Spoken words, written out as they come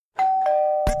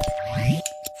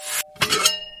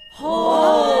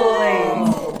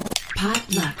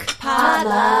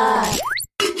la.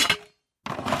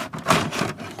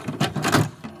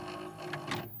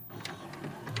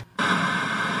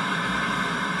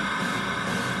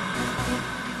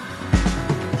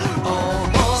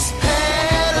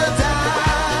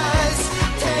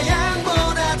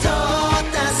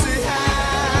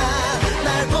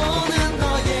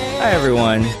 Hi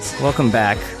everyone, welcome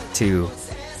back to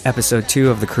episode 2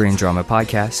 of the Korean Drama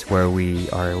Podcast, where we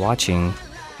are watching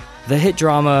the hit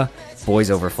drama Boys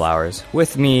Over Flowers.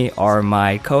 With me are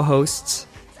my co-hosts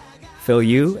Phil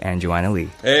Yu and Joanna Lee.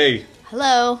 Hey,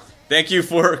 Hello. thank you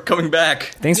for coming back.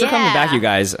 Thanks for coming Yeah. back, you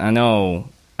guys. I know,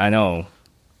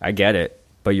 I get it,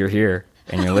 but you're here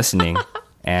and you're listening,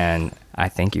 and I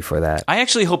thank you for that. I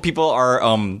actually hope people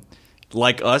are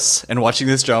like us and watching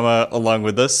this drama along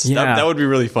with us. Yeah. That would be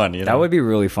really fun. You know? That would be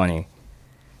really funny.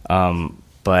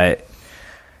 But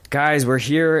guys, we're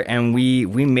here and we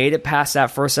made it past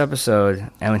that first episode,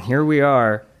 and here we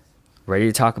are, ready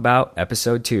to talk about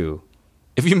episode 2.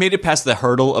 If you made it past the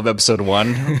hurdle of episode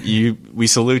 1, we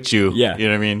salute you. Yeah. You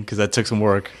know what I mean? Because that took some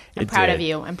work. I'm proud of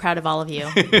you. I'm proud of all of you.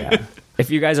 If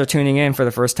you guys are tuning in for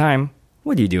the first time,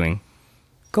 what are you doing?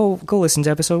 Go listen to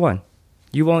episode 1.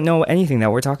 You won't know anything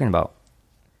that we're talking about.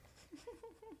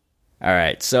 All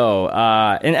right, so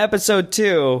in episode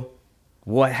 2,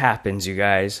 what happens, you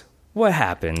guys? What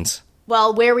happens?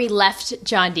 Well, where we left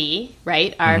John D,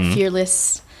 right? Our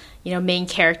fearless, main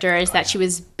character is that she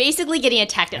was basically getting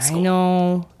attacked at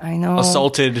school. I know.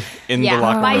 Assaulted in the Yeah,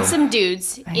 locker by room. some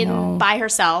dudes know. by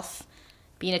herself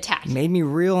being attacked. Made me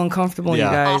real uncomfortable, Yeah.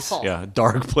 you guys. Awful. Yeah,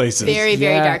 dark places. Very,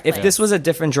 very Yeah, dark place. if this was a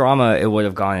different drama, it would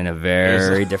have gone in a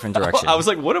very different direction. I was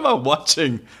like, what am I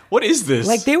watching? What is this?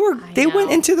 like they went know.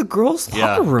 into the girls'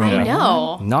 Yeah. locker room. I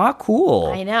know. Not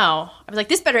cool. I know. I was like,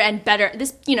 this better end better.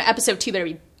 This, episode 2 better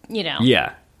be,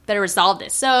 Yeah. better resolve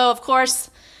this. So, of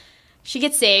course, she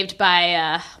gets saved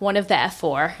by one of the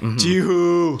F4.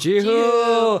 Jihu.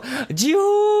 Jihu.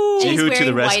 Jihu. She's Jihu to wearing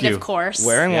the white, rescue. of course.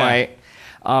 Wearing Yeah. white.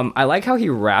 I like how he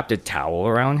wrapped a towel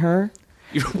around her.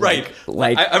 Right.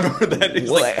 Like- I remember that. It's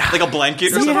like a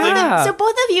blanket or something. Yeah. So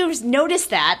both of you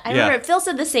noticed that. I Yeah. remember Phil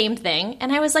said the same thing,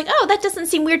 and I was like, "Oh, that doesn't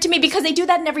seem weird to me," because they do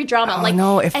that in every drama. Oh, like,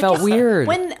 no, it I felt guess weird.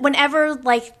 Whenever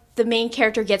like the main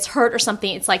character gets hurt or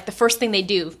something, it's like the first thing they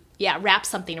do, wrap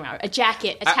something around a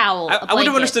jacket, a towel. I a would have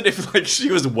blanket. understood if like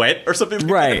she was wet or something,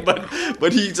 like Right. that,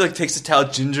 but he like takes the towel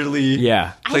gingerly.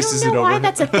 Yeah. places I don't know it why over.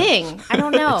 that's a thing. I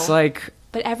don't know. It's like,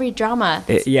 but every drama,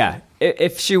 yeah.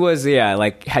 If she was,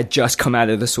 like, had just come out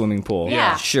of the swimming pool,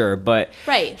 Yeah. sure. But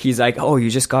Right. he's like, oh, you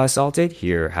just got assaulted?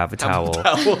 Here, have a towel.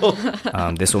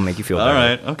 This will make you feel All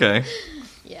better. right. Okay.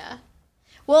 yeah.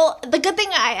 Well, the good thing,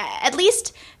 at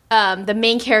least the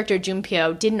main character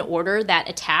Junpyo didn't order that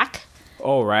attack.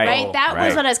 Oh, right. Right, that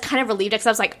was what I was kind of relieved at, because I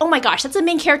was like, "Oh my gosh, that's the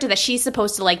main character that she's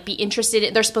supposed to like be interested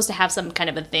in. They're supposed to have some kind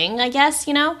of a thing, I guess,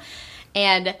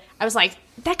 And I was like,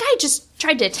 that guy just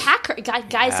tried to attack her, got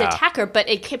guys to Yeah. attack her, but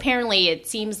apparently it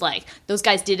seems like those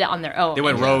guys did it on their own. They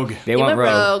went rogue. They went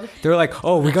rogue. They're like,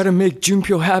 oh, we got to make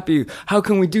Junpyo happy. How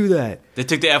can we do that? They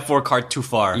took the F4 card too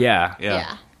far. Yeah.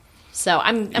 Yeah. So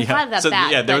I'm Yeah. glad about So, that.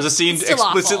 yeah, there but was a scene it's still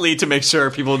awful. explicitly to make sure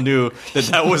people knew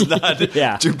that was not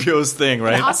Yeah. Junpyo's thing,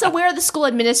 right? Also, where are the school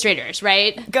administrators?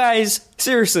 Right? Guys,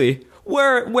 seriously,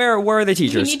 where are the You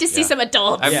teachers? need to see some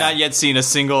adults. I've not yet seen a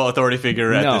single authority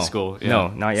figure at no, this school. Yeah. No,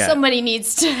 not yet. Somebody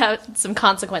needs to have some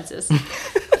consequences.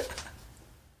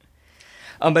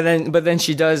 But then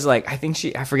she does, like,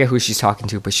 I forget who she's talking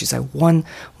to, but she's like, one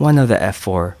of the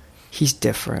F4, he's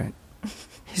different.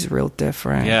 He's real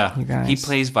different. Yeah. You guys. He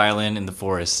plays violin in the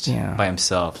forest Yeah. by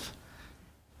himself.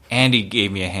 And he gave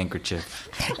me a handkerchief.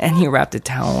 And he wrapped a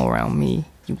towel around me,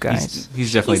 you guys.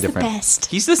 He's definitely He's the different. best.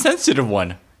 He's the sensitive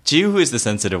one. Jihu is the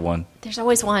sensitive one. There's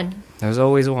always one. There's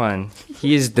always one.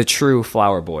 He is the true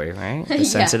flower boy, right? The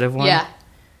sensitive one. Yeah.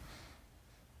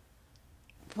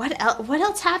 What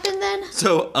else happened then?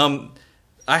 So,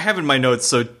 I have in my notes,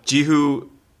 so Jihu...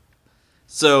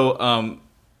 So,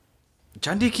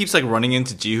 John D keeps, like, running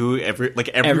into Jihu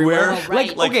everywhere. Oh,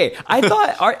 right. Like, okay, I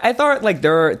thought like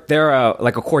they're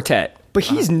like a quartet, but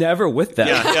he's never with them.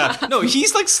 Yeah. No,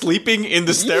 he's, like, sleeping in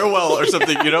the stairwell or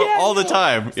something, all the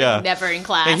time. Yeah. Never in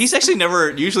class. And he's actually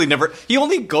usually never, he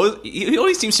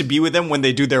only seems to be with them when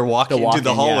they do their walk into Walking,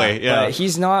 the hallway. Yeah. But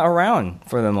he's not around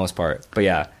for the most part. But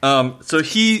yeah. So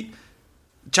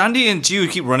John D and Jiu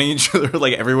keep running each other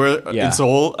like everywhere Yeah. in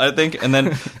Seoul, I think. And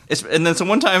then so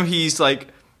one time he's like,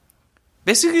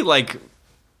 basically like,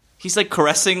 he's like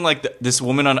caressing like this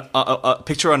woman on a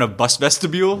picture on a bus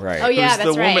vestibule. Right. Oh, yeah, who's that's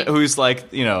the woman right. who's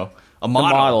like, a model.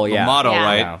 model, yeah. A model, Yeah.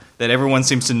 right? Yeah. That everyone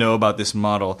seems to know about this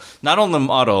model. Not only a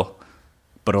model,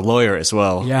 but a lawyer as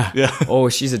well. Yeah. Yeah. Oh,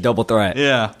 she's a double threat.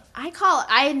 Yeah.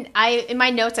 I in my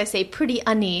notes I say pretty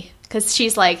Annie because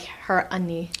she's like her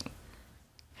Annie.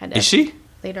 Kind of. Is she?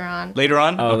 Later on. Later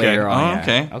on? Oh, okay. later on. Oh, yeah.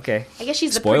 okay. Okay. I guess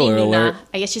she's the Spoiler pretty alert. Nuna.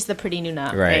 I guess she's the pretty Nuna,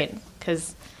 Right. right?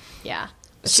 Because, yeah.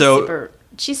 So-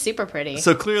 She's super pretty.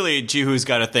 So clearly, Jiho's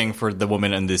got a thing for the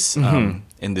woman in this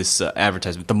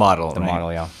advertisement, the model. The right?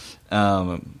 model, yeah.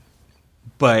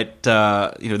 But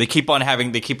they keep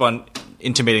on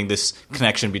intimating this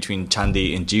connection between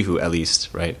Chandi and Jihu, at least,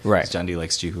 right? Right. 'Cause Chandi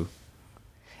likes Jihu.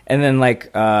 And then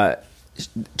like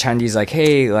Chandi's like,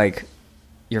 hey, like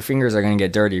your fingers are gonna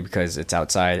get dirty because it's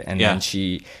outside, and Yeah. then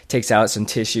she takes out some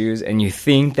tissues, and you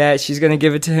think that she's gonna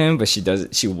give it to him, but she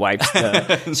doesn't. She wipes the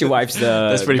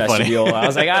That's pretty funny. vestibule. I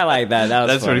was like, I like that. That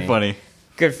was That's pretty funny.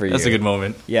 Good for you. That's a good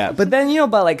moment. Yeah, but then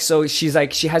but like, so she's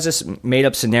like, she has this made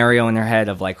up scenario in her head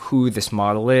of like who this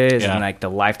model is Yeah. and like the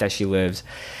life that she lives,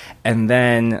 and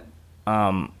then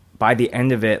by the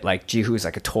end of it, like Jihu is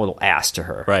like a total ass to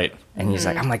her, Right. And he's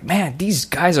like, I'm like, man, these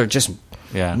guys are just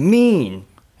Yeah. mean,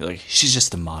 You're like, she's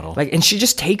just a model. like, and she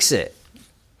just takes it.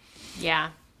 yeah.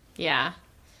 Yeah.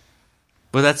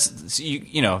 But that's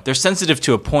they're sensitive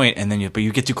to a point, and then but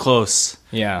you get too close,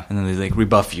 Yeah, and then they like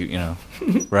rebuff you,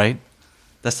 right?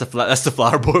 That's the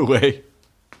flower boy way.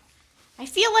 I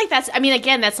feel like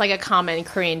that's like a common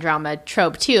Korean drama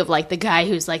trope too, of like the guy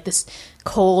who's like this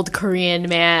cold Korean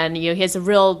man. He has a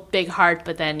real big heart,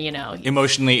 but then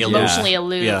Emotionally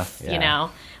aloof. Yeah.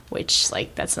 Which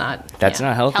like that's not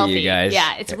healthy, you guys.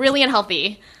 Yeah, it's really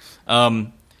unhealthy.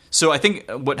 So I think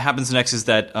what happens next is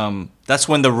that that's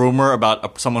when the rumor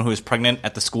about someone who is pregnant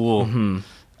at the school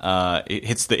it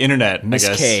hits the internet. Miss I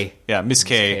guess. K. Yeah, Miss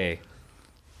K.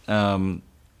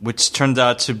 Which turns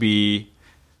out to be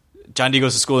John Dee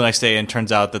goes to school the next day, and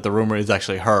turns out that the rumor is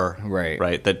actually her. Right.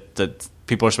 Right. That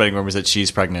people are spreading rumors that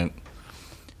she's pregnant.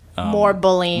 More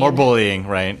bullying. More bullying,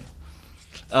 right?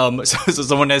 So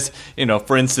someone has,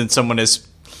 for instance, someone has,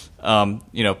 put on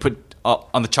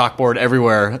the chalkboard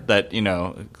everywhere that,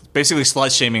 basically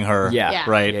slut shaming her. Yeah.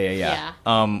 Right. Yeah.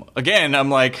 Again, I'm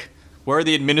like, where are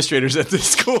the administrators at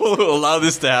this school who allow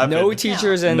this to happen? No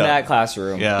teachers in No. that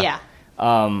classroom. Yeah. Yeah.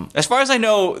 As far as I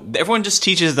know, everyone just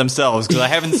teaches themselves because I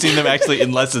haven't seen them actually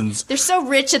in lessons. They're so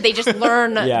rich that they just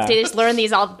learn. Yeah. They just learn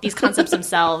these concepts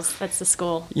themselves. That's the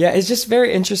school. Yeah, it's just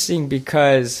very interesting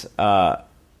because,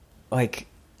 like,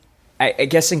 I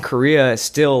guess in Korea,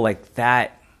 still like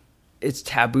that, it's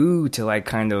taboo to like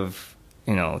kind of,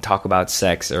 talk about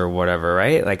sex or whatever,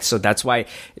 right? Like, so that's why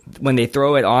when they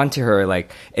throw it onto her,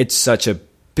 like, it's such a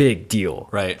big deal,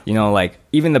 Right. Like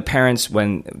even the parents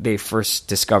when they first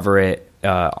discover it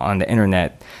on the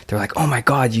internet, they're like, "Oh my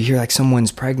god, you hear like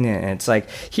someone's pregnant," and it's like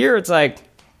here, it's like.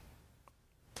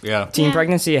 Yeah. Teen Yeah.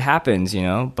 pregnancy, it happens, but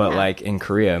Yeah. like in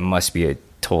Korea, it must be a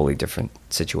totally different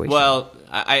situation. Well,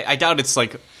 I doubt it's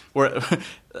like where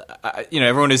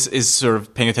everyone is sort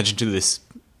of paying attention to this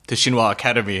to Shinhwa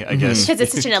Academy, I guess. Because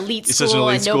it's such an elite It's school, such an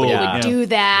elite and nobody school, would yeah. do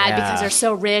that Yeah. because they're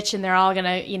so rich and they're all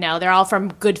gonna, they're all from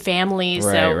good families.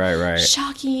 so Right.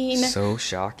 shocking. So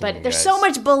shocking. But there's guys. so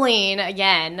much bullying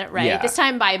again, right? Yeah. This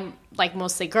time by like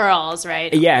mostly girls,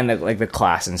 right? Yeah, and the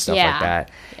class and stuff Yeah. like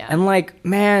that. Yeah. And like,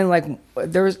 man, like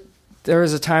there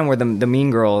was a time where the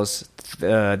Mean Girls,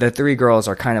 the three girls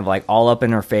are kind of like all up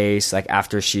in her face, like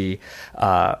after she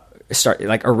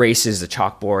erases the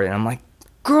chalkboard, and I'm like,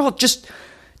 girl, just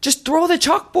throw the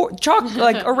chalk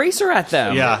like eraser at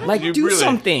them. Yeah, like you do really,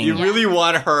 something. You really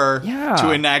want her Yeah.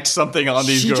 to enact something on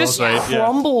these she girls, just right?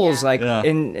 crumbles like Yeah.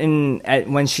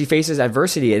 when she faces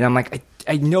adversity, and I'm like,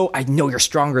 I know you're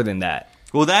stronger than that.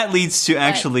 Well, that leads to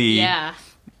actually Yeah.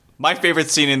 my favorite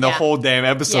scene in the Yeah. whole damn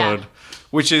episode, Yeah.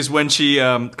 which is when she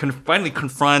finally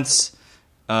confronts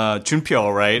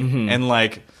Junpyo, right? Mm-hmm. And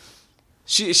like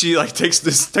she like takes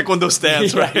this taekwondo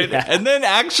stance, Yeah, right? yeah. And then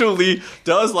actually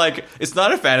does like it's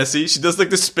not a fantasy. She does like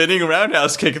the spinning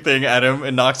roundhouse kick thing at him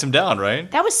and knocks him down, right?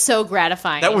 That was so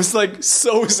gratifying. That was like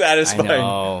so I satisfying.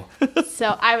 know.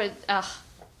 so I would.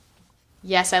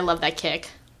 Yes, I love that kick.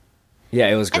 Yeah,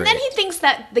 it was great. And then he thinks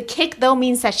that the kick though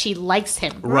means that she likes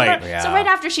him. Right. Remember? Yeah. So right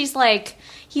after he's like,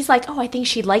 "Oh, I think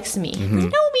she likes me."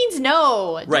 No means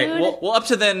no, Right. dude. Well, up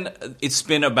to then, it's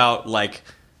been about like,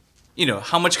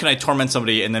 how much can I torment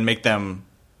somebody and then make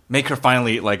her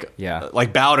finally like, Yeah.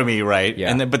 like bow to me, right? Yeah.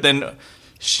 And then, but then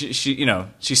she,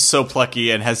 she's so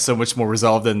plucky and has so much more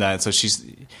resolve than that. So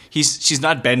she's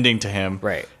not bending to him,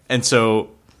 Right. And so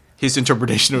his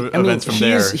interpretation of I mean, events from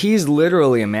there, he's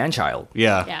literally a man child.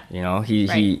 yeah. Yeah.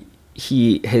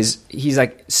 He's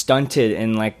like stunted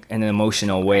in like an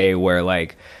emotional way where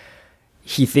like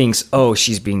he thinks, oh,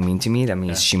 she's being mean to me. That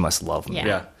means she must love me. Yeah.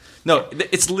 Yeah. No,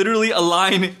 it's literally a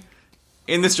line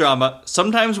in this drama,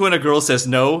 sometimes when a girl says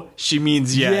no, she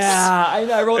means yes. Yeah,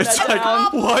 I wrote It's that like,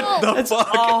 down. what the fuck?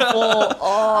 Awful.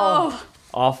 Oh.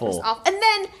 Awful. And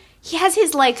then he has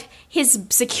his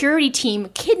security team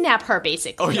kidnap her,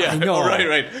 basically. Oh yeah, I know. Oh,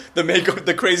 right.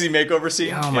 The crazy makeover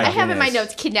scene. Oh my I have in my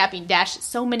goodness. notes kidnapping dash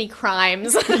so many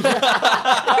crimes.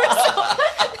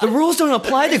 The rules don't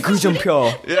apply to Gu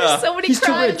Jumpyo. Yeah. so many He's too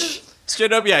crimes. rich.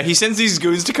 Straight up, yeah. He sends these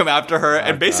goons to come after her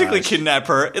and basically gosh. kidnap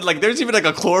her. There's even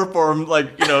a chloroform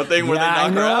thing where they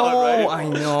knock her out, right? I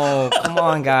know. Come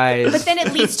on, guys. But then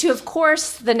it leads to, of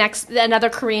course, another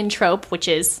Korean trope, which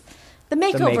is the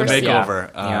makeover scene.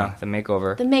 makeover. Yeah, the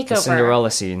makeover. The makeover. The Cinderella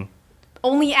scene.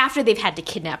 Only after they've had to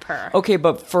kidnap her. Okay,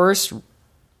 but first,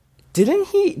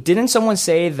 didn't someone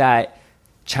say that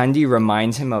Chandi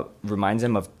reminds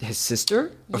him of his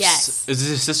sister? Yes. Is this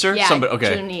his sister? Yeah, Somebody.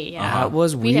 Okay. Junie, yeah. That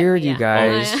was We- weird, yeah. you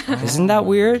guys. Isn't that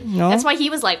weird? No. That's why he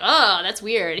was like, oh, that's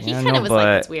weird. He Yeah, kind no, of was like, but-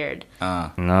 that's weird.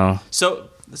 No. So,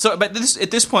 but at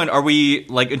this point, are we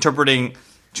interpreting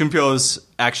Junpyo's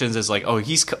actions as like, oh,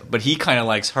 but he kind of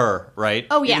likes her, right?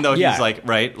 Oh, yeah. Even though Yeah. he's like,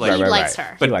 right? Like, He likes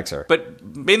her. He likes her. But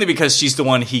mainly because she's the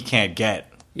one he can't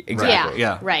get. Exactly.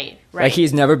 Yeah, yeah. right. Like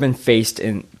he's never been faced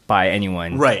by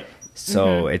anyone. Right.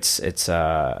 So it's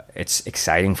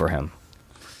exciting for him.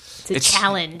 It's a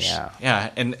challenge. Yeah. Yeah,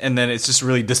 and then it's just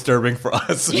really disturbing for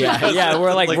us. Yeah,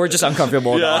 we're just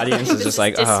uncomfortable. The audience is just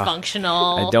like,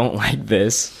 Dysfunctional. I don't like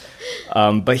this.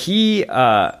 But he,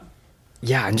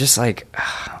 I'm just like,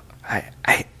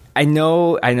 I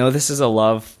know this is a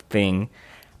love thing.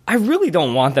 I really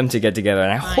don't want them to get together,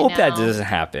 and I hope that know. doesn't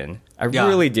happen. I Yeah.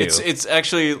 really do. It's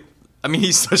actually, I mean,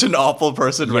 he's such an awful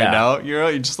person right Yeah. now.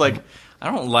 You're just like, I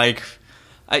don't like,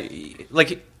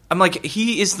 I'm like,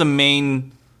 he is the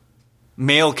main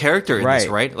male character in this,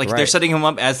 right? Like they're setting him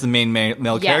up as the main male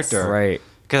Yes. character, Right.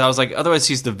 Because I was like, otherwise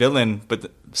he's the villain, but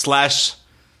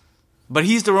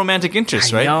he's the romantic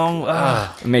interest, right?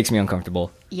 No, it makes me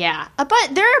uncomfortable. Yeah. But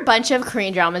there are a bunch of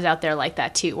Korean dramas out there like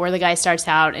that, too, where the guy starts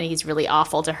out and he's really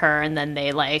awful to her, and then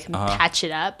they, patch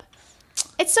it up.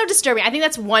 It's so disturbing. I think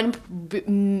that's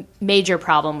one major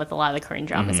problem with a lot of the Korean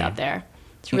dramas out there.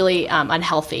 It's really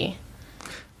unhealthy.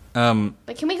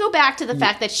 But can we go back to the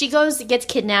fact that she gets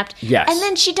kidnapped, Yes. and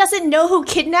then she doesn't know who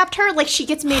kidnapped her? Like, she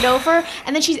gets made over,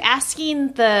 and then she's asking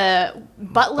the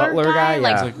butler guy, yeah.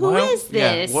 like, who is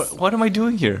this? Yeah, what am I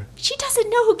doing here? She doesn't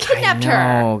know who kidnapped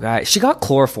her. No, guys, she got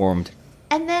chloroformed.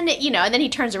 And then, and then he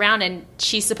turns around and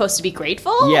she's supposed to be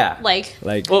grateful? Yeah, Like,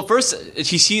 Well, first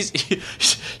she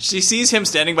sees him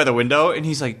standing by the window, and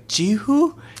he's like,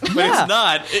 Jihu? But Yeah. it's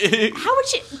not. how would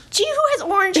she... Jihu has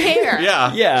orange hair.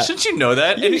 Yeah. Yeah. Shouldn't you know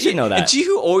that? You should know that. And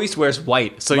Jihu always wears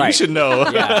white, so you Right. should know.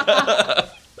 Yeah.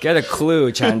 Get a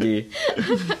clue, Chandi.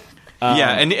 Yeah,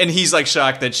 and he's like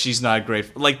shocked that she's not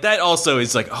grateful. Like that also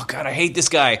is like, oh god, I hate this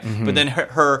guy. But then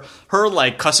her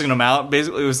like cussing him out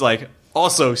basically was like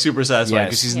also super satisfying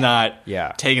because Yes. she's Yeah.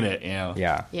 not taking it, you know.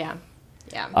 Yeah. Yeah.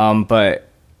 Yeah. But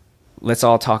let's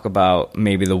all talk about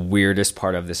maybe the weirdest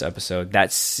part of this episode. That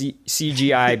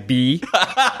CGI bee.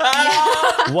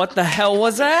 What the hell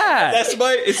was that? That's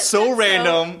it's so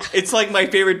random. It's like my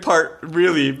favorite part,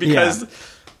 really, because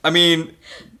I mean,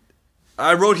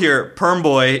 I wrote here, Perm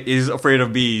Boy is afraid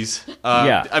of bees.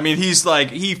 Yeah. I mean, he's like,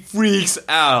 he freaks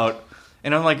out.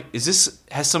 And I'm like,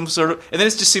 has some sort of, and then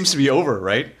it just seems to be over,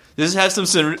 right? Does it have some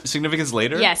significance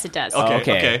later? Yes, it does.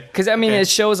 Okay. Because I mean, it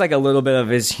shows like a little bit of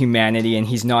his humanity, and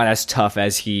he's not as tough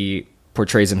as he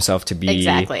portrays himself to be.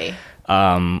 Exactly.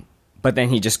 But then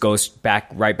he just goes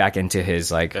right back into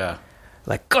his like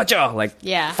gotcha, like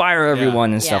Yeah. fire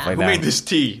everyone and stuff Yeah. like Who that. made this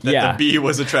tea that Yeah. the bee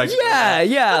was attracted to?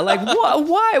 Yeah, like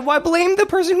why blame the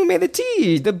person who made the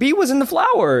tea? The bee was in the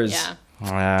flowers.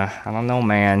 Yeah. I don't know,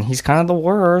 man. He's kind of the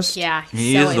worst. Yeah.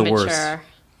 He so is the immature. worst.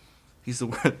 He's the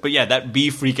worst. But yeah, that bee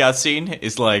freakout scene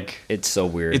is like, It's so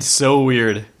weird. it's so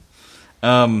weird.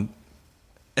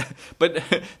 But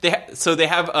they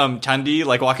have Chandi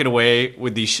like walking away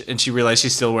with these, and she realizes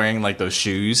she's still wearing like those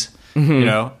shoes, you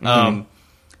know.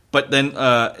 But then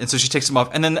and so she takes them off,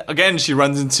 and then again she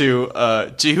runs into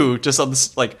Jihu just on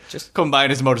this just coming by on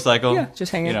his motorcycle. yeah,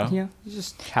 just hanging. You know? Yeah,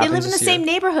 just They live in the same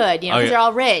neighborhood, Oh, yeah. they're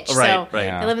all rich. Right, so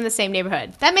right. they live in the same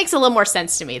neighborhood. That makes a little more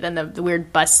sense to me than the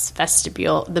weird bus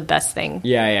vestibule, the bus thing.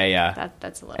 Yeah.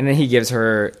 That's a little. And then he gives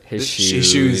her his shoes.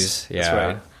 Shoes. Yeah. That's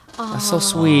right. That's so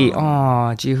sweet.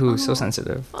 Aw, Jihu, so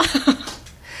sensitive.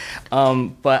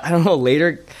 But I don't know,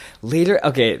 later,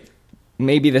 okay,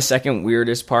 maybe the second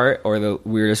weirdest part or the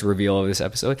weirdest reveal of this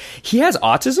episode, he has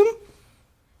autism?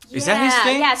 Is that his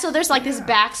thing? Yeah, so there's like this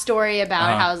backstory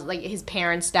about how like his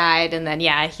parents died, and then he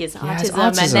has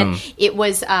autism, and then it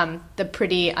was the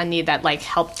pretty Onion that like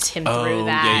helped him through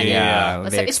that. Yeah.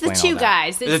 So it's the two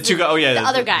guys. The two guys. Oh yeah, the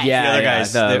other guys. Yeah, the other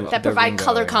guys that provide Ringo,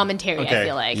 color commentary. Okay. I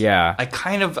feel like. Yeah.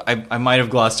 I might have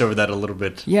glossed over that a little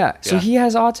bit. Yeah. So he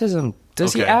has autism.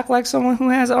 Does he act like someone who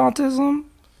has autism?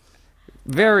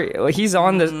 He's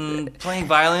on the playing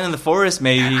violin in the forest,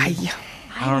 maybe.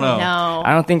 I don't know.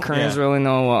 I don't think Koreans really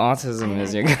know what autism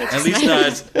is. At least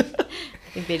not.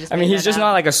 I mean, he's just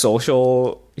not like a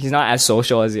social. He's not as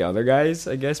social as the other guys,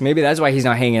 I guess. Maybe that's why he's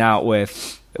not hanging out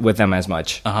with them as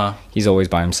much. He's always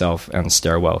by himself on the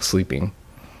stairwell sleeping.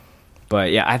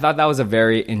 But yeah, I thought that was a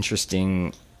very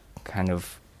interesting kind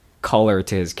of color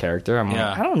to his character. I'm like,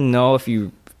 I don't know if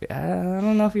you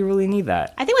really need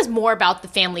that. I think it was more about the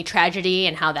family tragedy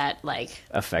and how that like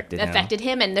affected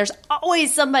him. And there's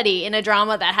always somebody in a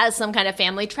drama that has some kind of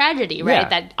family tragedy, right?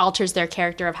 That alters their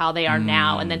character of how they are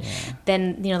now. And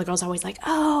then the girl's always like,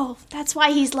 oh, that's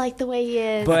why he's like the way he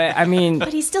is. But I mean,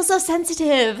 but he's still so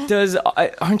sensitive.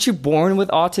 Aren't you born with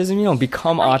autism? You don't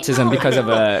become autism because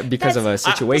of a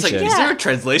situation. Is there a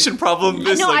translation problem?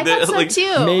 I thought so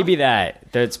too. Maybe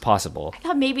that's possible. I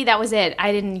thought maybe that was it.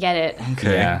 I didn't get it.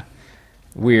 Okay. Yeah.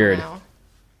 Weird. Wow.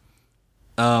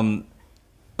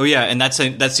 Oh yeah, and that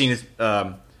scene is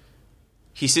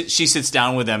she sits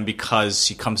down with them because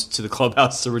she comes to the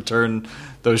clubhouse to return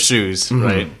those shoes,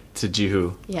 right, to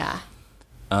Jihu. Yeah.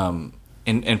 And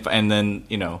then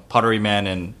Pottery Man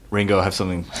and Ringo have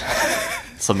something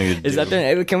to do. Is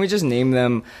that can we just name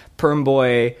them Perm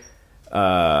Boy,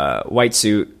 White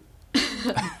Suit,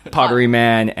 Pottery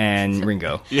Man, and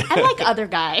Ringo? Yeah. I like Other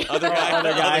Guy. Other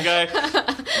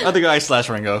guy /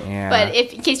 Ringo. Yeah. But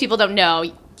in case people don't know,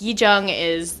 Yi Jung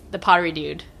is the pottery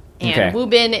dude. And Woo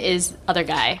Bin is Other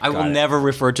Guy. I will never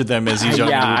refer to them as Yi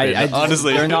Jung and Woo Bin.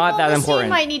 Honestly, they're not that important.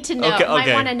 You might need to know. Okay.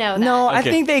 Might want to know that. No, I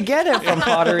think they get it from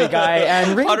Pottery Guy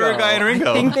and Ringo.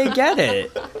 I think they get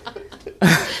it.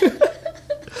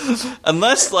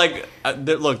 Unless, look,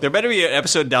 there better be an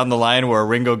episode down the line where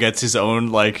Ringo gets his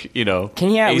own, Can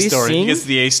he at least story. sing? He gets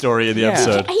the A story in the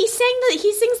episode. He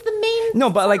sings the main. No,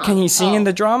 but can he sing in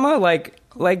the? the drama?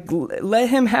 Let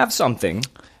him have something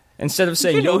instead of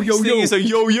saying yo yo yo. He's like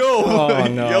yo yo. Oh,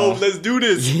 no. Yo, let's do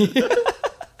this.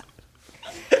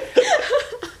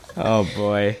 Oh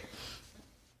boy.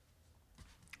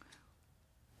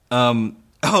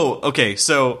 Okay.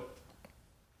 So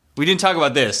we didn't talk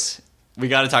about this. We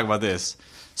got to talk about this.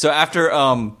 So after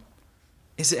one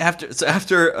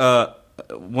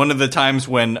of the times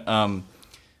when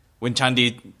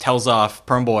Chandi tells off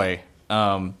Perm Boy,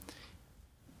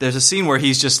 there's a scene where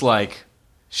he's just like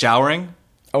showering.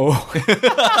 Oh,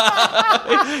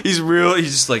 he's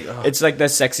just like it's like the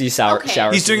sexy shower.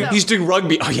 He's doing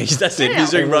rugby. Oh yeah, that's it. He's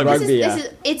doing rugby.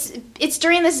 It's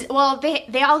during this. Well,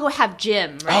 they all go have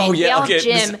gym, right? Oh yeah, they all okay. have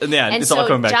gym, and it's so all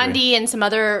coming back. John D and some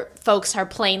other folks are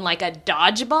playing like a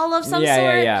dodgeball of some sort.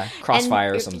 Yeah.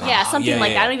 Crossfire or something. Yeah, something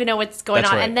like that. I don't even know what's going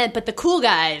on. Right. And then, but the cool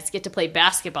guys get to play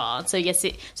basketball. And so you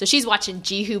see, so she's watching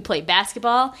Jihu play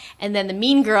basketball, and then the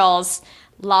mean girls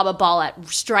lob a ball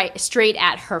straight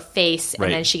at her face,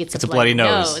 and then she gets a bloody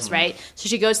nose, right? So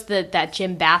she goes to that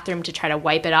gym bathroom to try to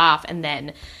wipe it off, and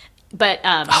then,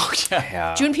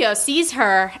 Junpyo sees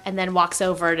her and then walks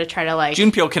over to try to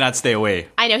Junpyo cannot stay away.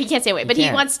 I know he can't stay away, but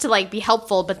he wants to be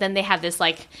helpful. But then they have this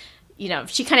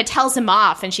she kind of tells him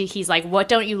off, and he's like, "What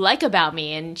don't you like about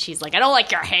me?" And she's like, "I don't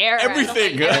like your hair.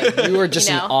 Everything. You are just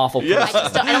an awful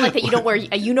person. I don't like that you don't wear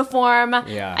a uniform.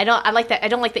 Yeah. I don't like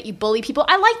that you bully people.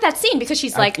 I like that scene because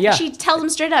she's like, she tells him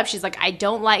straight up. She's like, I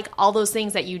don't like all those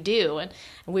things that you do. And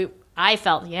I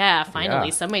felt,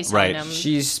 finally somebody's telling him.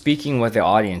 She's speaking what the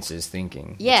audience is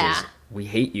thinking. Yeah. Which is, we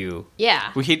hate you.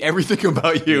 Yeah. We hate everything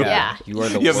about you. Yeah. You are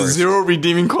the worst. You have zero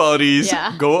redeeming qualities.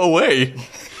 Yeah. Go away.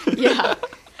 Yeah.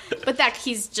 But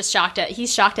he's just shocked at.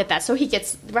 He's shocked at that. So he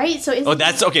gets right. So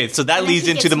that's okay. So that leads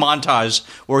into the montage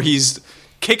where he's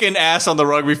kicking ass on the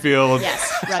rugby field,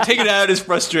 taking out his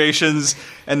frustrations,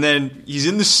 and then he's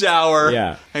in the shower,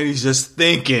 and he's just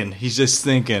thinking.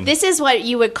 This is what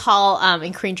you would call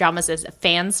in Korean dramas as a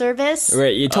fan service.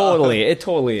 Right, it totally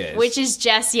is. Which is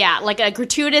just, like a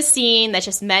gratuitous scene that's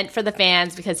just meant for the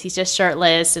fans because he's just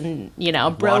shirtless and,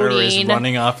 brooding. Water is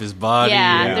running off his body.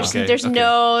 There's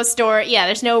no story. Yeah,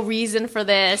 there's no reason for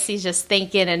this. He's just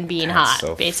thinking and being hot,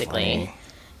 so basically. Funny.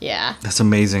 Yeah. That's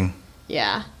amazing.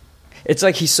 Yeah. It's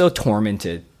like he's so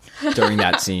tormented during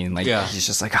that scene. He's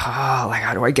just like,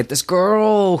 how do I get this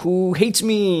girl who hates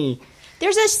me?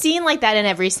 There's a scene like that in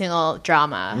every single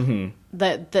drama. Mm-hmm.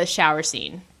 The shower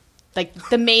scene. like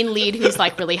the main lead who's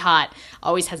like really hot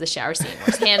always has a shower scene where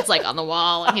his hands like on the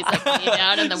wall and he's like laying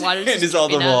down and the water's Hand just is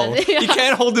on the dripping out. wall. And, He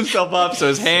can't hold himself up, so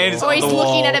his hand is or on he's the wall.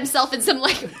 looking at himself in some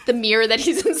like the mirror that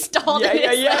he's installed in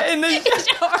his And then,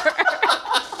 shower.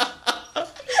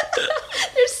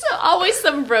 There's always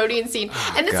some brooding scene,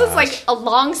 and this is like a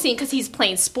long scene because he's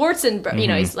playing sports and you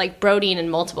know he's like brooding in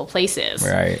multiple places.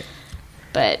 right.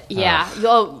 But yeah,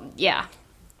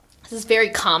 this is very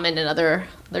common in other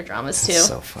dramas too.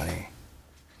 So funny.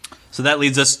 So that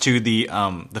leads us to the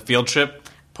field trip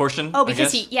portion. Oh, I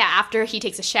because guess. after he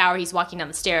takes a shower, he's walking down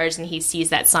the stairs and he sees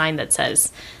that sign that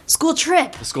says "school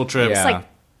trip." The school trip. Yeah. like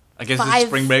I guess five- it's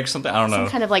spring break or something. I don't know. Some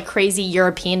kind of like crazy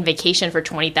European vacation for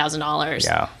 $20,000.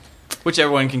 Yeah. Which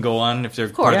everyone can go on if they're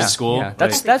part of Yeah, the school. yeah.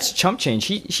 That's Right. chump change.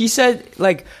 He said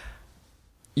like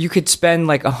you could spend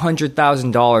like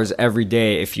 $100,000 every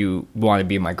day if you want to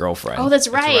be my girlfriend. Oh, that's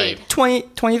right. right.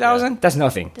 20,000? That's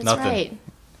nothing. That's Nothing. right.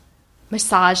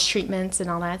 Massage treatments and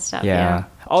all that stuff. Yeah.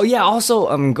 Oh yeah. Also,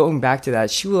 going back to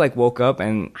that, she like woke up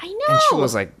and I and she know.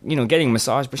 was like getting a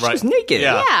massage, but she Right. was naked.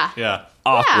 Yeah. Yeah. Yeah.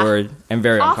 Awkward and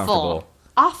very uncomfortable.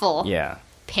 Awful. Yeah.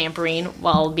 Pampering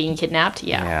while being kidnapped.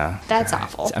 Yeah. Yeah. That's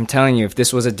awful. I'm telling you, if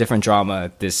this was a different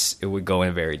drama, it would go in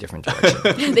a very different direction.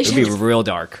 They It'd should be have real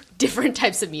dark. different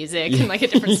types of music and like a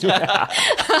different story.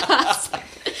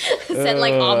 Send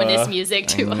like ominous music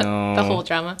to know. the whole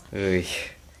drama. Ugh.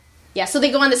 Yeah, so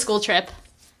they go on the school trip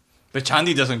But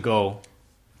Chandi doesn't go.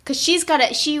 because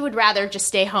she would rather just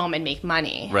stay home and make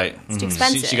money. Right. It's too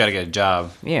expensive. She got to get a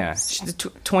job. Yeah,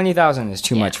 20,000 is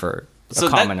too much for a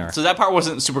commoner. That part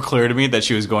wasn't super clear to me that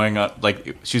she was going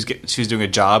like she was doing a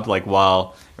job like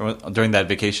while during that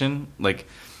vacation like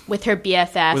With her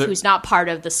BFF, With her- who's not part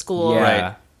of the school. Yeah.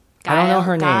 Right. I don't know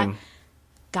her Guile? name.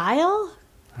 Guile?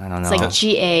 I don't know. It's like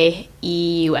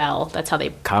Gaeul. That's how they.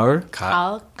 Kaur?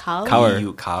 Kyle? Kaur.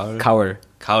 Kaur. Kaur.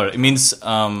 Kaur. It means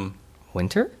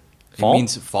Winter? it Fall?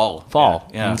 means fall. Fall.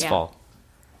 Yeah. It means Yeah.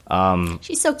 fall.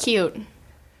 She's so cute.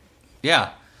 Yeah.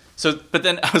 So, but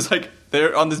then I was like,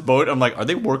 they're on this boat. I'm like, are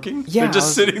they working? Yeah, They're I just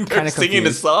was sitting there kinda singing a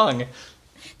confused. song.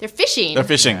 They're fishing. They're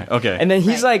fishing. Okay. And then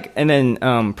he's Right.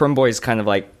 like, Prim Boy's kind of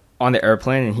like on the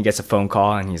airplane and he gets a phone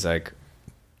call and he's like,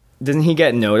 doesn't he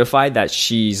get notified that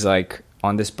she's like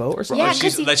on this boat or something? Yeah, Or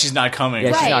 'cause he- that she's not coming.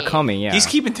 Yeah, she's not Right. coming. Yeah. He's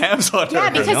keeping tabs on her. Yeah,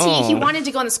 because he know. wanted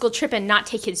to go on the school trip and not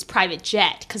take his private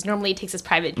jet because normally he takes his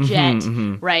private jet,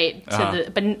 right?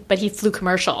 But he flew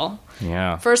commercial,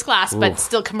 Yeah. first class, but Oof.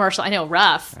 still commercial. I know,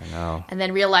 rough. I know. And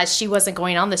then realized she wasn't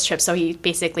going on this trip, so he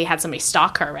basically had somebody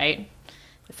stalk her, right?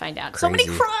 To find out so many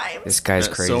Crazy. crimes. This guy's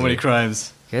Yeah, crazy. so many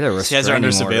crimes. Get a She has her under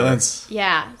restraining order. surveillance.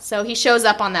 Yeah, so he shows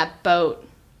up on that boat,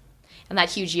 on that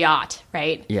huge yacht,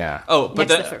 right? Yeah. Oh, but Next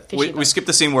to then the fishing we boat. skipped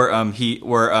the scene where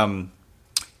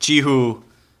Jihu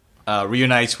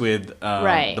reunites with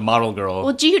Right. the model girl.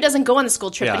 Well, Jihu doesn't go on the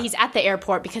school trip, Yeah. but he's at the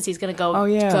airport because he's going to go Oh,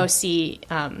 yeah. go see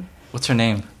What's her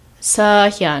name?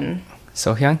 Seo-hyun.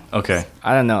 Sohyun? Okay,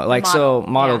 I don't know. Like, Model,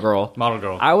 model yeah. girl. model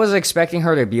girl. I was expecting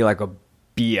her to be like a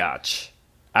biatch.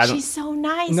 I don't. She's so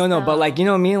nice. No, though. but like, you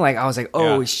know what I mean? Like, I was like,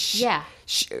 oh, Yeah.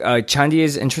 Yeah. Chandi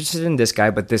is interested in this guy,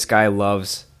 but this guy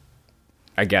loves,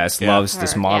 I guess, Yeah. loves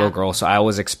this Her, model yeah. girl. So I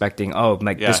was expecting,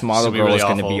 like, Yeah, this model she'll be girl really is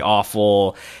going to be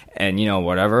awful and,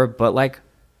 whatever. But, like,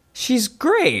 she's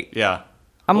great. Yeah.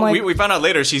 I'm Well, like- we found out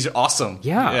later she's awesome.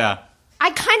 Yeah. Yeah. I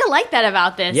kind of like that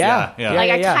about this. Yeah. Yeah. Like,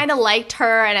 yeah. I kind of liked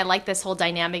her, and I liked this whole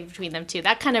dynamic between them two.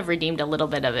 That kind of redeemed a little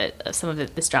bit of it, of some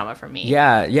of this drama for me.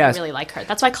 Yeah, yeah. I really like her.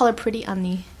 That's why I call her Pretty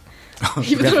Annie.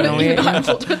 Definitely.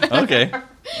 Okay.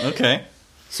 Okay.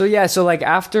 So, yeah, so, like,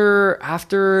 after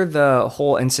the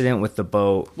whole incident with the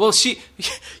boat, Well,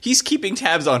 he's keeping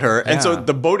tabs on her, and so Yeah.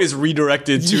 the boat is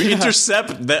redirected to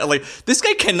intercept that. Like, this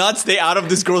guy cannot stay out of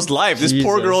this girl's life. This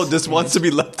poor Jesus. girl just wants to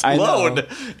be left I know. alone.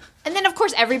 And then, of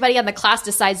course, everybody on the class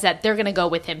decides that they're going to go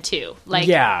with him, too. Like,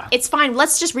 Yeah. it's fine.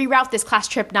 Let's just reroute this class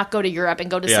trip, not go to Europe, and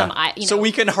go to some, so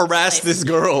we can harass place. this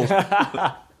girl.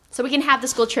 So we can have the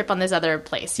school trip on this other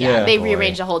place. Yeah, Yeah, they boy.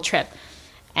 rearrange the whole trip.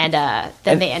 And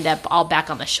then they end up all back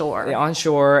on the shore. they're on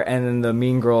shore, and then the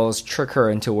mean girls trick her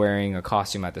into wearing a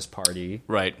costume at this party.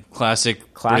 Right.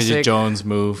 Classic Classic. Bridget Jones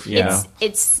move. Yeah.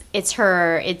 It's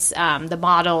the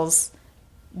model's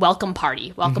welcome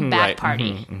party, welcome back right.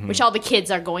 party, which all the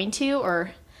kids are going to,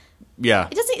 or Yeah.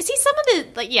 it doesn't see some of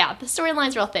the the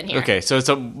storyline's real thin here. Okay, so it's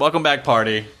a welcome back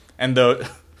party, and those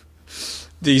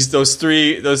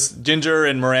Ginger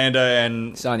and Miranda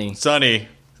and Sunny.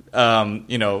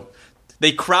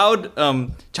 they crowd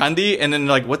Chandi, and then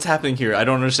like, what's happening here? I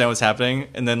don't understand what's happening,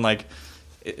 and then like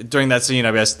during that scene,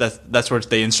 I guess that's where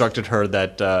they instructed her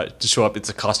that to show up. It's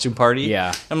a costume party.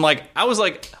 Yeah. I was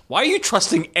like, why are you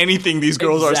trusting anything these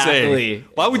girls are saying?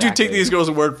 Why would you take these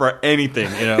girls' word for anything?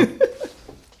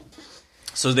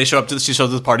 So they show up she shows up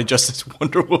to the party just as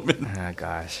Wonder Woman. Oh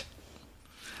gosh.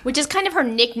 Which is kind of her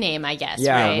nickname, I guess.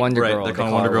 Yeah, right? Wonder Right, Girl. they They call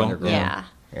her call her Wonder Girl. Yeah.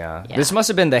 Yeah. Yeah. This must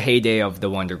have been the heyday of the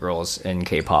Wonder Girls in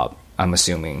K-pop, I'm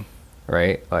assuming,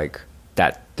 right? Like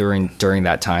that during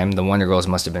that time, the Wonder Girls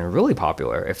must have been really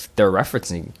popular if they're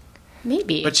referencing.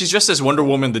 Maybe. But she's just as Wonder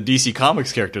Woman, the DC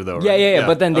Comics character, though, right? Yeah.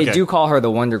 But then they Okay. do call her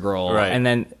the Wonder Girl, Right. And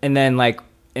then like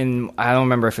I don't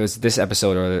remember if it was this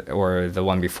episode or the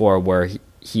one before where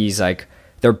he's like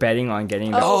they're betting on getting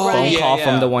the Oh, phone right. call Yeah.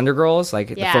 from the Wonder Girls, like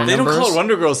the Yeah. phone They don't numbers. call it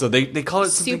Wonder Girls, though. They call it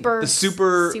something,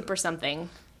 super super something.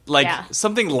 like yeah.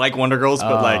 something like Wonder Girls,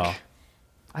 but Oh. like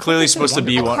clearly supposed to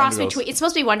be A Wonder cross Girls. between. It's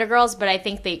supposed to be Wonder Girls, but I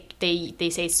think they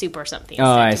say super something Oh,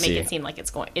 instead I to see. make it seem like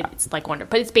it's like Wonder,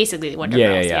 but it's basically Wonder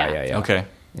Yeah, Girls. yeah. Okay.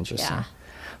 Interesting. Yeah.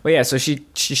 But yeah, so she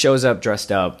shows up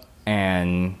dressed up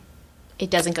and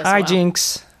It doesn't go so hi well.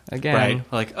 Jinx again. Right.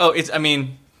 Like,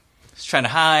 she's trying to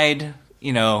hide,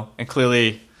 and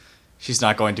clearly she's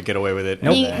not going to get away with it.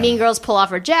 Mean Girls pull off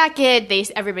her jacket.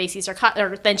 Everybody sees her.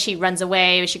 Or then she runs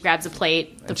away. She grabs a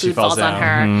plate. The And she food falls falls on down.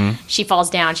 her. Mm-hmm. She falls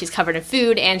down. She's covered in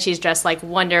food, and she's dressed like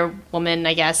Wonder Woman,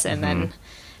 I guess. And Mm-hmm. then,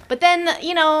 but then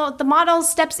the model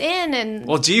steps in, and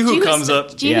Well, Jihu comes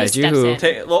up. Yeah, steps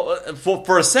Jihu. in.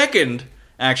 For a second,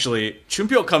 actually,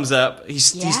 Chumpyo comes up. He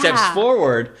Yeah. steps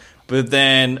forward, but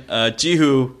then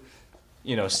Jihu,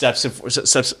 steps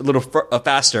a little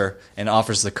faster and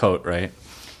offers the coat, right?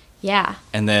 Yeah.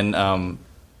 And then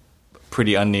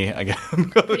Pretty Unni, I guess.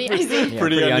 Pretty easy. Pretty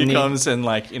Pretty Unni Unni. comes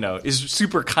and is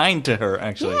super kind to her,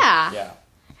 actually. Yeah. Yeah.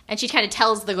 And she kind of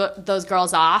tells those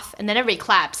girls off, and then everybody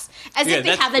claps as Yeah, if they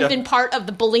that's- haven't yeah. been part of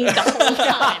the bullying the whole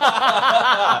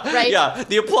time, right? Yeah,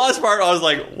 the applause part, I was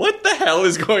like, what the hell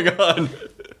is going on?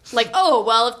 Like, oh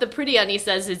well, if the pretty Unni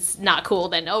says it's not cool,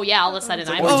 then oh yeah, all of a sudden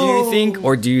I'm.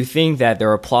 Or do you think that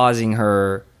they're applauding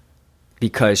her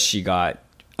because she got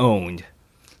owned?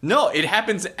 No, it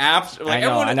happens after. Like, I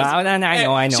know, everyone,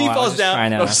 I know. She I was falls just down.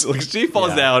 trying to- She falls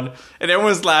Yeah. down, and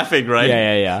everyone's laughing, right?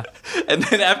 Yeah. And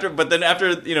then after,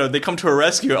 they come to her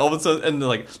rescue. All of a sudden, and they're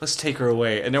like, "Let's take her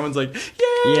away." And everyone's like,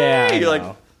 "Yay!" Yeah, I You're like,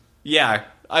 know. "Yeah,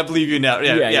 I believe you now."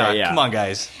 Yeah. Come on,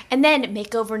 guys. And then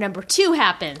makeover number 2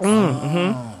 happens.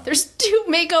 There's 2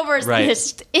 makeovers Right.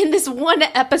 in this one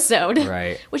episode.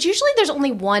 Right. Which usually there's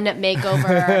only one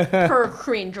makeover per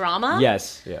Korean drama.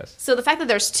 Yes. So the fact that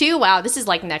there's 2, wow, this is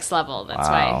like next level. That's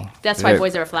Wow. why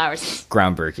Boys Over Flowers is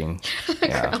Groundbreaking.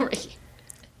 Yeah. groundbreaking.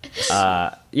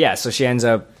 Yeah, so she ends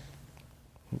up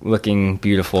looking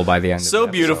beautiful by the end of So the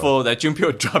episode. beautiful that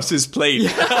Junpyo drops his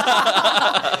plate.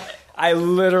 I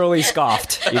literally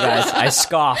scoffed, you guys. I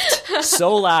scoffed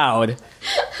so loud.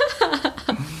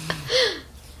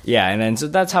 Yeah, and then so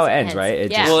that's how it ends, right?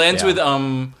 It Yeah. Well, it ends yeah. with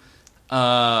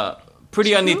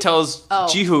Pretty Unni tells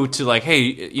Jihu to like,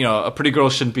 hey, a pretty girl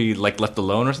shouldn't be like left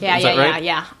alone or something. Yeah, Is that right?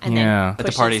 yeah. And Yeah. then At the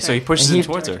pushes party, her. so he pushes And him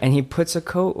towards her. And he puts a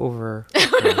coat over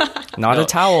her. Not a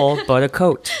towel, but a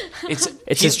coat. It's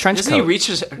his trench doesn't he coat.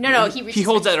 reaches? No, he reaches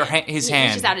holds his out his He hand.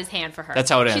 reaches out his hand for her. That's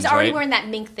how it She's ends, already right? wearing that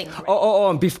mink thing.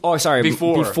 Right? Sorry.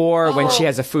 Before. When she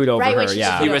has the food over Right, when her, she's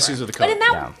yeah. food He over. rescues with a But coat.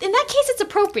 in that case, it's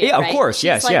appropriate. Yeah, of right? course. She's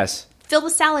Yes, like, yes. Fill the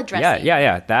salad dressing.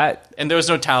 Yeah. That. And there was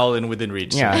no towel within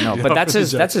reach. Yeah, so- no, but that's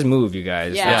his move, you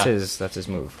guys. Yeah. That's his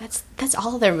move. That's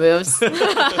all their moves. So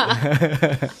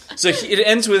it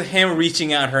ends with him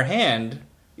reaching out his hand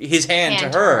to Hand to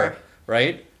her, her.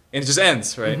 right? And it just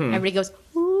ends, right? Everybody goes,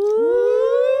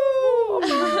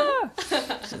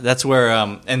 That's where,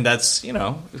 and that's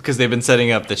because they've been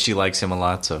setting up that she likes him a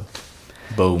lot. So,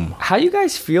 boom. How do you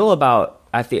guys feel about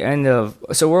at the end of?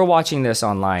 So we're watching this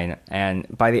online, and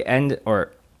by the end,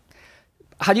 or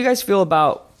how do you guys feel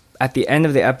about at the end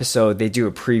of the episode? They do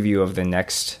a preview of the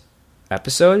next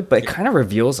episode, but it kind of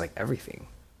reveals like everything.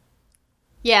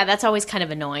 yeah, that's always kind of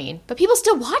annoying. But people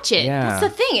still watch it. Yeah. That's the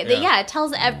thing. It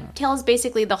tells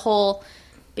basically the whole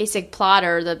basic plot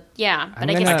or the But I'm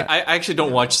I guess gonna- I actually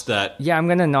don't watch that. Yeah, I'm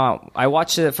gonna not. I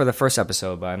watched it for the first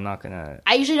episode, but I'm not gonna.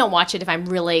 I usually don't watch it if I'm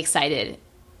really excited.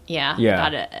 Yeah.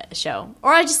 About a show,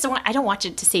 or I just don't. I don't watch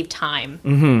it to save time.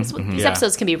 These Yeah.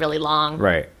 episodes can be really long.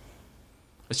 Right.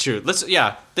 It's true.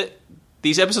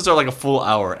 These episodes are like a full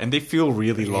hour, and they feel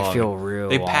really long. They feel real.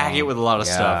 They pack it with a lot of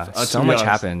Yeah, stuff. To so be much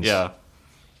honest. happens. Yeah.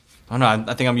 I don't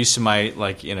know. I think I'm used to my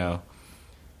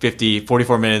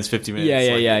 44 minutes, 50 minutes.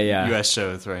 Yeah. U.S.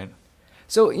 shows, right?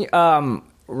 So,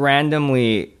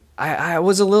 randomly, I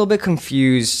was a little bit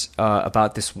confused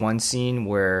about this one scene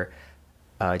where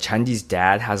Chandi's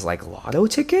dad has like lotto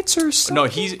tickets or something. No,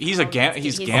 he's a gambler.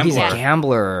 He's a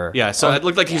gambler. Yeah, so it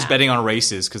looked like he was betting on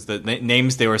races because the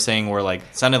names they were saying were like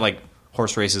sounded like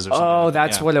horse races or something. Oh,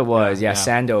 that's what it was. Yeah, yeah.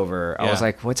 Sandover. I Yeah. was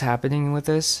like, what's happening with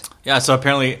this? Yeah, so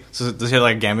apparently, does he have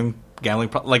like gambling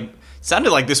like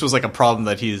sounded like this was like a problem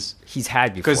that he's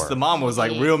had before. because the mom was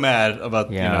like real mad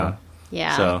about Yeah.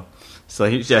 So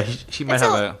he might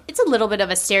have It's a little bit of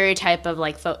a stereotype of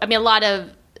like. I mean, a lot of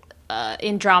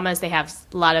in dramas they have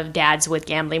a lot of dads with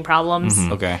gambling problems,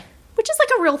 okay, which is like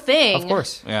a real thing. Of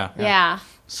course. Yeah.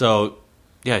 So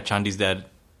yeah, Chandi's dad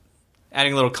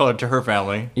adding a little color to her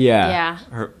family. Yeah.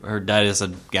 Her dad has a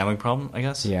gambling problem, I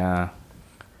guess. Yeah.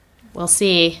 We'll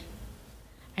see.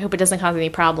 I hope it doesn't cause any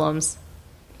problems.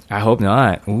 I hope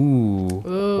not. Ooh.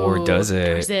 Or does it?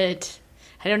 Or is it?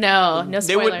 I don't know. No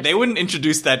spoilers. They wouldn't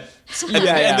introduce that and,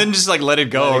 Yeah. and then just like let it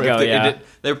go. Let it go, yeah.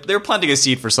 They're planting a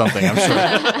seed for something, I'm sure.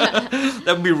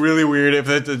 That would be really weird if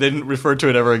they didn't refer to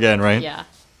it ever again, right? Yeah.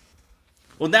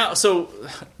 Well, now, so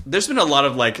there's been a lot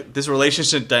of like this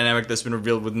relationship dynamic that's been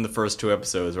revealed within the first 2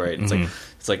 episodes, right?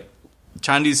 It's like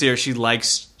Chandi's here.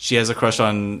 She has a crush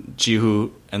on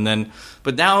Jihu,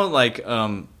 but now like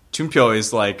Junpyo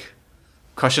is like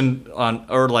crushing on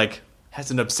or like has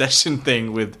an obsession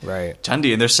thing with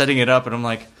Chandi, and they're setting it up, and I'm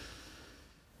like,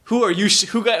 who are you?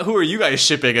 Who are you guys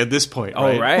shipping at this point?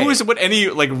 Right? Oh, right. Who is what any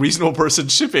like reasonable person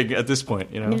shipping at this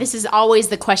point? You know, I mean, this is always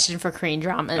the question for Korean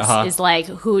dramas: is like,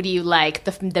 who do you like,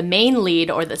 the main lead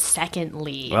or the second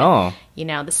lead? Oh. You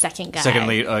know, the second guy. Second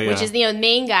lead, oh, yeah. Which is, the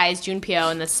main guy is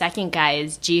Junpyo, and the second guy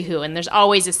is Jihu, and there's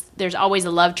always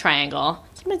a love triangle.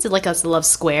 Sometimes it's like a love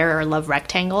square or a love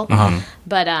rectangle.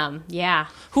 But yeah.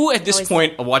 Who at this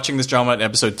point, watching this drama in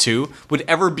episode 2, would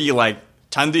ever be like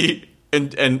Chandi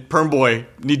and Perm Boy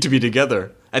need to be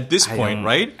together at this point,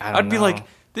 right? I'd be like,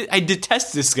 I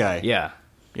detest this guy. Yeah.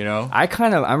 You know?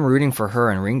 I'm rooting for her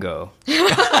and Ringo.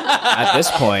 At this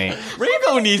point.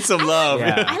 Ringo needs some love.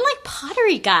 Yeah. I like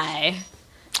Pottery Guy.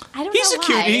 I don't He's know a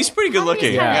cute. why. He's pretty good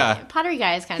looking. Yeah. Pottery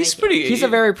Guy is kind of He's pretty. He's a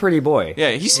very pretty boy.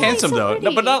 Yeah, he's handsome so though.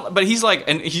 No, pretty. but he's like,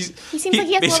 and He seems like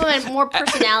he has a little bit more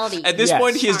personality. At this Yes.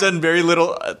 point, he has done very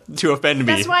little to offend me.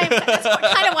 That's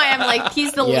kind of why I'm like,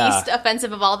 he's the Yeah. least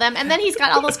offensive of all them. And then he's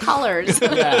got all those colors.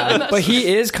 But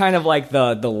he is kind of like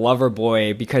the lover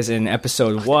boy because in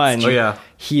episode 1,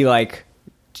 he like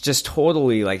just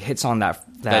totally like hits on that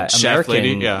chef American lady.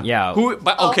 Yeah. Who?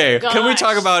 But okay, can we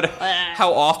talk about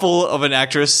how awful of an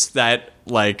actress that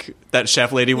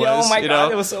chef lady was? Oh my you god,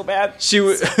 know? it was so bad. She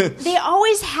was. They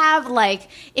always have like,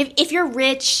 if you're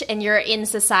rich and you're in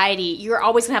society, you're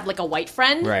always gonna have like a white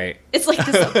friend. Right. It's like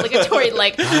this obligatory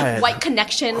like white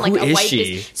connection, like a is white.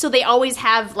 she? So they always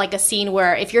have like a scene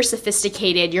where if you're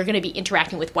sophisticated, you're gonna be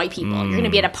interacting with white people. You're gonna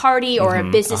be at a party or a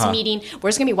business meeting where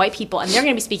it's gonna be white people, and they're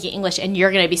gonna be speaking English, and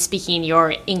you're gonna be speaking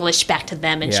your English back to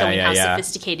them and showing how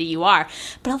sophisticated you are.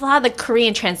 But a lot of the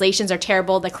Korean translations are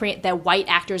terrible. The white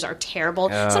actors are terrible.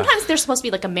 Sometimes they're supposed to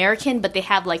be like American, but they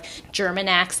have like German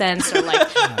accents or like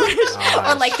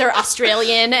or like they're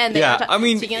Australian and they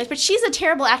speak English. But she's a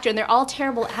terrible actor, and they're all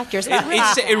terrible actors.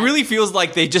 It really feels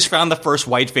like they just found the first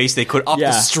white face they could off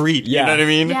the street. You know what I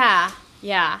mean?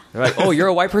 Yeah. They're like, oh, you're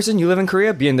a white person, you live in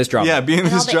Korea, be in this drama. Yeah, be in And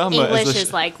this all the drama. English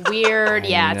is like weird.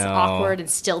 Yeah, it's know. awkward and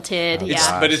stilted.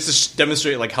 But it's to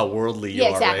demonstrate like how worldly you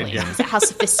are, exactly. right? Yeah. It's how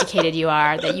sophisticated you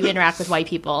are, that you interact with white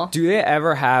people. Do they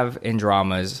ever have in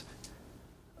dramas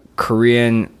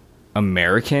Korean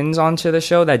Americans onto the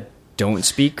show that don't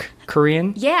speak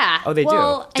Korean? Yeah. Oh, they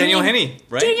do. Daniel Henney,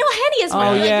 right? Daniel Henney is one.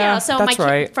 Oh, Like, yeah, so that's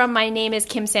right. from My Name is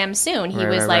Kim Sam-soon. He Right,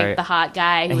 was right. the hot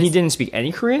guy. And he didn't speak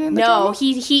any Korean in the No, drama?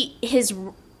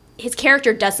 his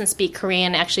character doesn't speak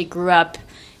Korean. Actually, grew up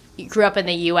in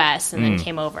the U.S. and then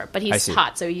came over. But he's see.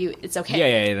 hot, so it's okay.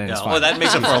 Yeah, then it's fine. Well, that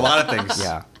makes up for a lot of things.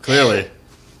 Yeah. Clearly.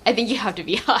 I think you have to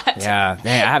be hot. Yeah,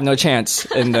 man, I have no chance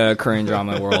in the Korean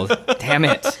drama world. Damn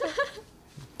it.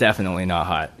 Definitely not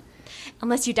hot.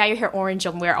 Unless you dye your hair orange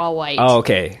and wear all white. Oh,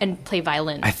 okay. And play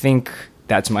violin. I think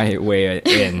that's my way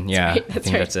in. Yeah, right, I that's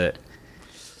think right. that's it.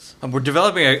 We're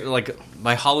developing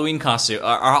my Halloween costume.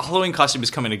 Our Halloween costume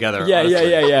is coming together.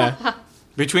 Yeah.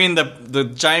 Between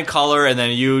the giant collar and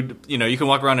then you can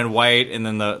walk around in white and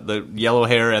then the yellow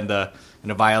hair and the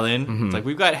violin. It's like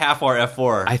we've got half our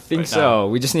F4. I think right so. now.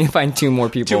 We just need to find 2 more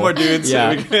people. 2 more dudes.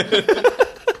 Yeah.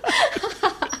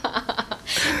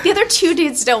 The other 2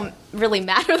 dudes don't really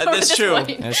matter. Though, That's at this true.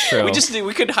 point. That's true.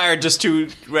 We could hire just 2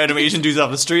 random Asian dudes off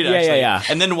the street. Yeah, Actually, yeah.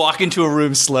 and then walk into a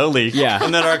room slowly. Yeah.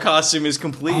 And then our costume is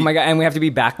complete. Oh my god, and we have to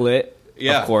be backlit.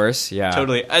 Yeah. Of course, yeah.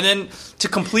 Totally. And then to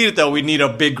complete it, though, we need a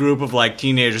big group of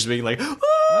teenagers being like,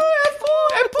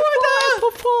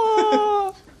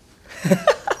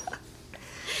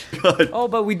 god. Oh,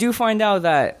 but we do find out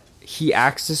that he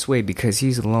acts this way because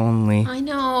he's lonely. I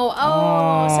know.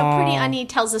 Oh, so Pretty Onion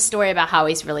tells a story about how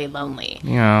he's really lonely.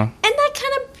 Yeah. And that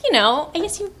kind of, I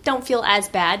guess you don't feel as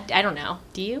bad. I don't know.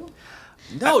 Do you?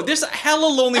 No, there's hella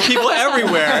lonely people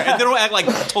everywhere, and they don't act like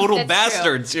total That's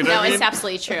bastards. true. You know No, what I mean? it's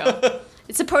absolutely true.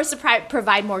 It's supposed to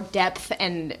provide more depth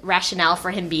and rationale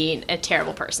for him being a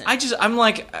terrible person. I'm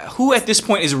like, who at this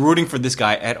point is rooting for this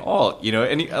guy at all?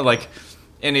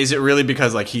 And is it really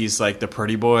because like he's like the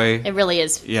pretty boy? It really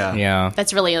is. Yeah. Yeah.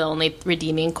 That's really the only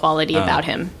redeeming quality about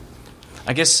him.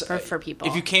 I guess For people.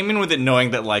 if you came in with it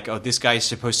knowing that like, oh, this guy is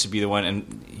supposed to be the one,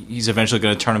 and he's eventually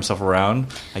going to turn himself around,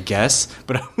 I guess.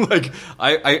 But I'm like,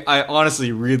 I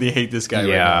honestly really hate this guy. Right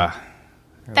now.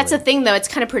 That's the thing, though. It's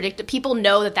kind of predictable. People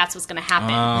know that that's what's going to happen.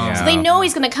 Yeah. So they know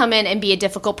he's going to come in and be a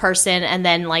difficult person and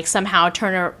then, like, somehow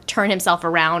turn himself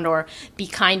around or be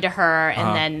kind to her,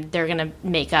 and then they're going to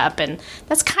make up. And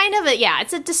that's kind of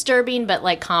it's a disturbing but,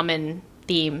 like, common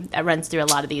theme that runs through a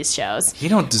lot of these shows. He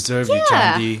don't deserve you,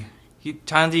 Chandi.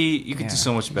 Chandi, you could do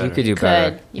so much better. You could do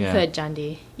better. You could, John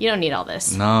D. You don't need all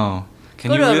this. No.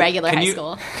 Go to a regular high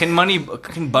school. Can money buy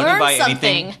anything?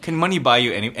 something. Can money buy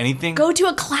you anything? Go to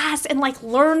a class and, like,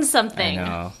 learn something. I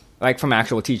know. Like from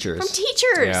actual teachers. From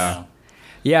teachers. Yeah.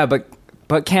 Yeah, but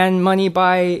can money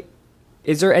buy...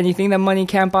 Is there anything that money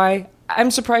can't buy?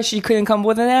 I'm surprised she couldn't come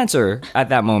with an answer at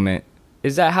that moment.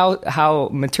 Is that how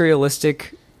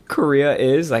materialistic Korea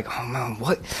is? Like, oh man,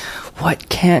 what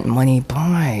can't money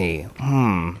buy?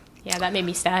 Yeah, that made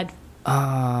me sad.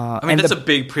 I mean, that's a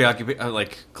big preoccupation.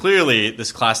 Like, clearly,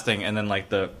 this class thing, and then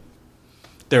like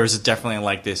there's definitely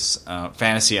like this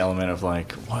fantasy element of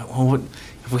like, what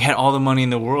if we had all the money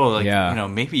in the world? Like,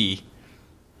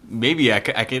 maybe I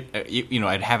could,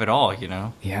 I'd have it all.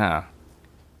 Yeah.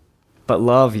 But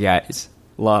love, guys,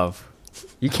 love.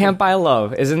 You can't buy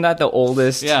love. Isn't that the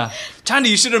oldest? Yeah, Chandi,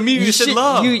 you should have immediately said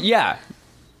love.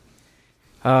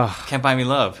 Can't buy me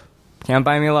love. Can't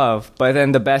buy me love. But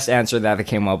then the best answer that they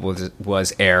came up with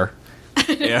was air.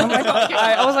 Yeah.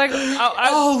 I was like,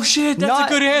 oh shit, that's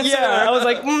a good answer. Yeah, I was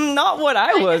like, not what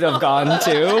I would have gone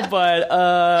to, but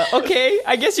okay,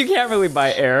 I guess you can't really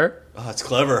buy air. Oh, it's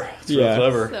clever. It's real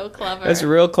clever. So clever. That's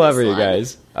real clever, you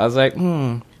guys. I was like,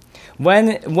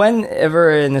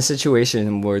 Whenever in a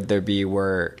situation would there be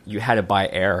where you had to buy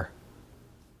air?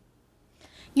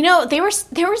 There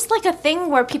was like a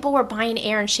thing where people were buying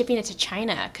air and shipping it to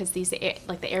China because the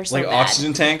air's so like bad.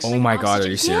 oxygen tanks. Oh my god, are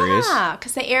you serious? Yeah,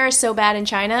 because the air is so bad in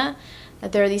China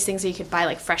that there are these things that you could buy,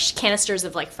 like fresh canisters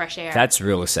of like fresh air. That's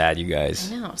real sad, you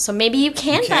guys. I know. So maybe you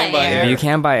can buy air. You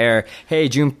can buy air. Hey,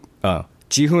 Jihu. Hey,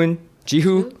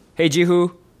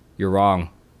 Jihu. You're wrong.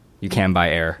 You can buy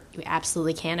air. You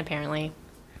absolutely can, apparently.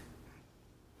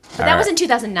 But that was in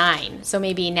 2009, so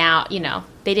maybe now, he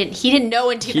didn't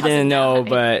know in 2009. He didn't know,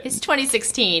 but... It's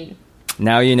 2016.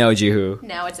 Now you know, Jihu.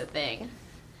 Now it's a thing.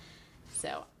 So...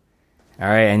 All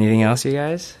right, anything else you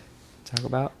guys talk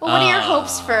about? Well, what are your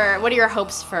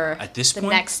hopes for at this the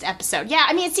point? Next episode? Yeah,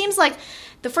 I mean, it seems like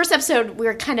the first episode we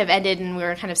were kind of ended, and we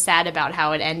were kind of sad about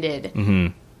how it ended. Mm-hmm.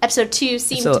 Episode 2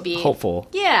 seemed to be... hopeful.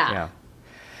 Yeah.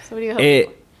 So what do you hope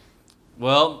for?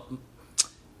 Well,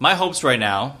 my hopes right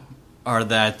now are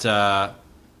that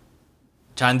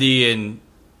Chandi and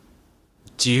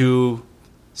Jihu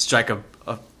strike a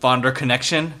fonder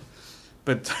connection,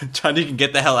 but Chandi can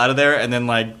get the hell out of there, and then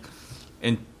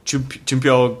and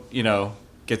Junpyo,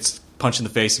 gets punched in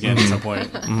the face again at some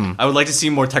point. Mm-hmm. I would like to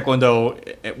see more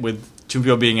taekwondo with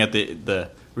Junpyo being at the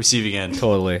receiving end.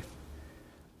 Totally.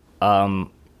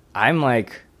 I'm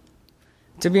like,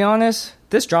 to be honest,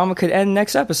 this drama could end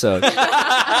next episode.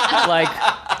 Like,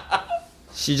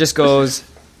 she just goes,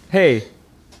 hey,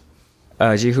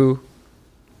 Jihu,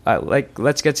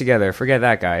 let's get together. Forget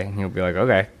that guy. And he'll be like,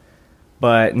 okay.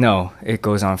 But no, it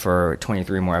goes on for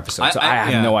 23 more episodes. So I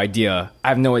have no idea. I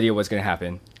have no idea what's going to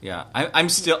happen. Yeah, I'm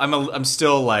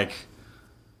still like,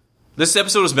 this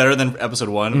episode was better than episode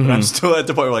 1, but I'm still at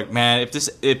the point where like, man, if there's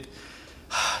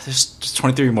just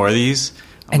 23 more of these,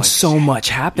 and like, so much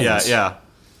happens. Yeah.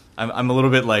 I'm a little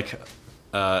bit like,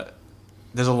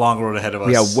 there's a long road ahead of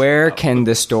us. Yeah, where can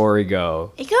the story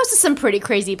go? It goes to some pretty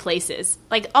crazy places,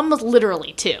 like almost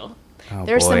literally too.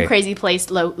 There's some crazy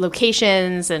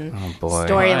locations and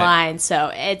storylines. So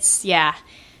it's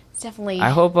definitely.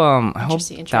 I hope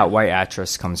that white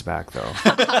actress comes back though.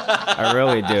 I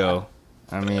really do.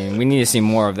 I mean, we need to see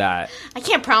more of that. I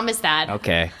can't promise that.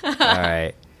 Okay, all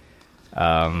right.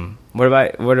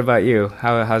 What about you?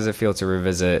 How does it feel to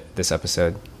revisit this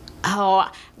episode?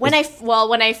 Oh, when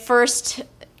I first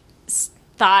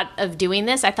thought of doing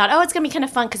this, I thought, it's gonna be kind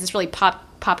of fun because it's really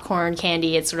popcorn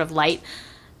candy. It's sort of light.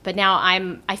 But now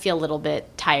I feel a little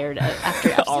bit tired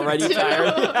after episode Already 2.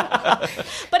 tired.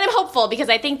 But I'm hopeful because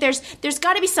I think there's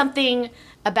got to be something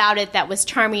about it that was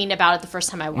charming about it the first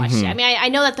time I watched it. I mean, I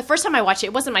know that the first time I watched it,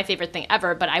 it wasn't my favorite thing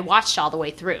ever, but I watched all the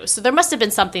way through. So there must have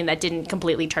been something that didn't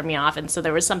completely turn me off, and so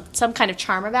there was some kind of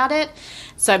charm about it.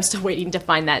 So I'm still waiting to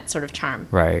find that sort of charm.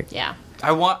 Right. Yeah.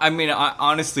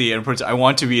 Honestly, I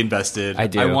want to be invested. I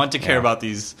do. I want to care about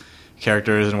these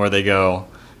characters and where they go.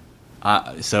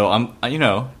 So I'm,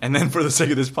 and then for the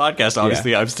sake of this podcast,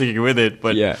 obviously I'm sticking with it,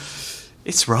 but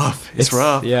it's rough. It's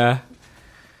rough. Yeah.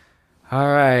 All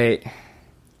right.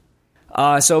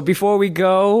 So before we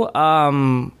go,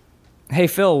 hey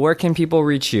Phil, where can people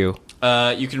reach you?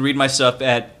 You can read my stuff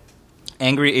at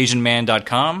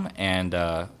angryasianman.com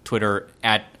and Twitter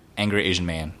at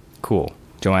angryasianman. Cool.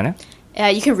 Joanna?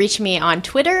 You can reach me on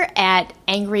Twitter at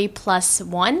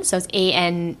angry+1. So it's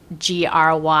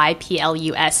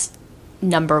ANGRYPLUS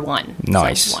number 1.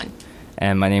 Nice. So 1.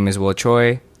 And my name is Will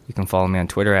Choi. You can follow me on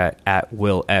Twitter at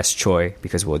Will S. Choi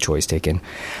because Will Choi is taken.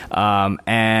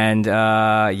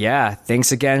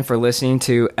 Thanks again for listening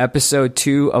to episode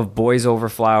 2 of Boys Over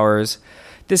Flowers.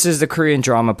 This is the Korean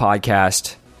Drama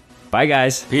Podcast. Bye,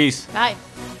 guys. Peace. Bye.